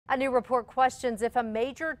A new report questions if a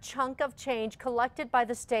major chunk of change collected by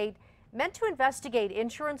the state meant to investigate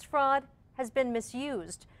insurance fraud has been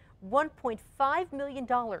misused. $1.5 million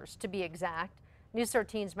to be exact. News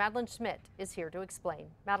 13's Madeline Schmidt is here to explain.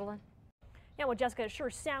 Madeline? Yeah, well, Jessica, it sure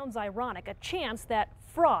sounds ironic. A chance that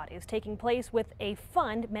fraud is taking place with a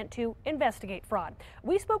fund meant to investigate fraud.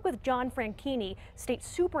 We spoke with John Franchini, State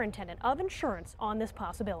Superintendent of Insurance, on this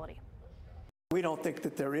possibility. We don't think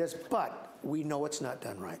that there is, but we know it's not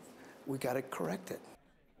done right. We got to correct it.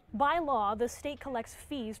 By law, the state collects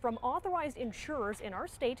fees from authorized insurers in our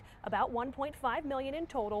state, about $1.5 million in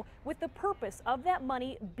total, with the purpose of that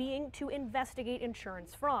money being to investigate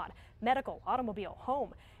insurance fraud, medical, automobile,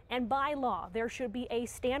 home. And by law, there should be a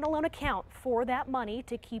standalone account for that money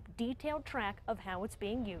to keep detailed track of how it's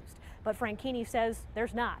being used. But Franchini says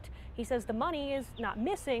there's not. He says the money is not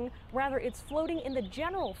missing, rather it's floating in the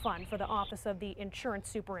general fund for the Office of the Insurance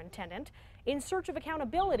Superintendent. In search of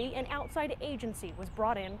accountability, an outside agency was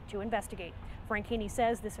brought in to investigate. Franchini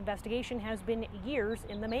says this investigation has been years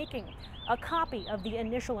in the making. A copy of the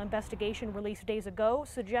initial investigation released days ago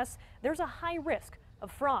suggests there's a high risk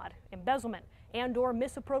of fraud, embezzlement, and/or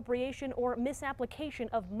misappropriation or misapplication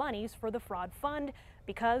of monies for the fraud fund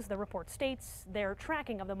because, the report states, their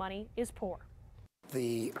tracking of the money is poor.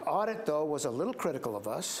 The audit, though, was a little critical of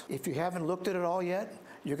us. If you haven't looked at it all yet,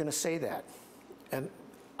 you're going to say that. And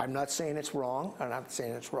I'm not saying it's wrong, I'm not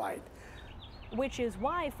saying it's right. Which is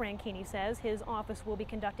why Franchini says his office will be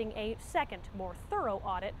conducting a second, more thorough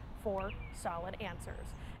audit for solid answers.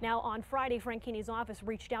 Now, on Friday, Franchini's office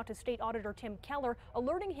reached out to State Auditor Tim Keller,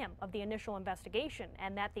 alerting him of the initial investigation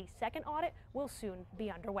and that the second audit will soon be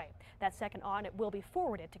underway. That second audit will be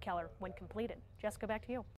forwarded to Keller when completed. Jessica, back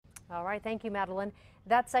to you. All right, thank you, Madeline.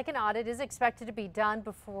 That second audit is expected to be done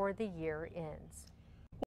before the year ends.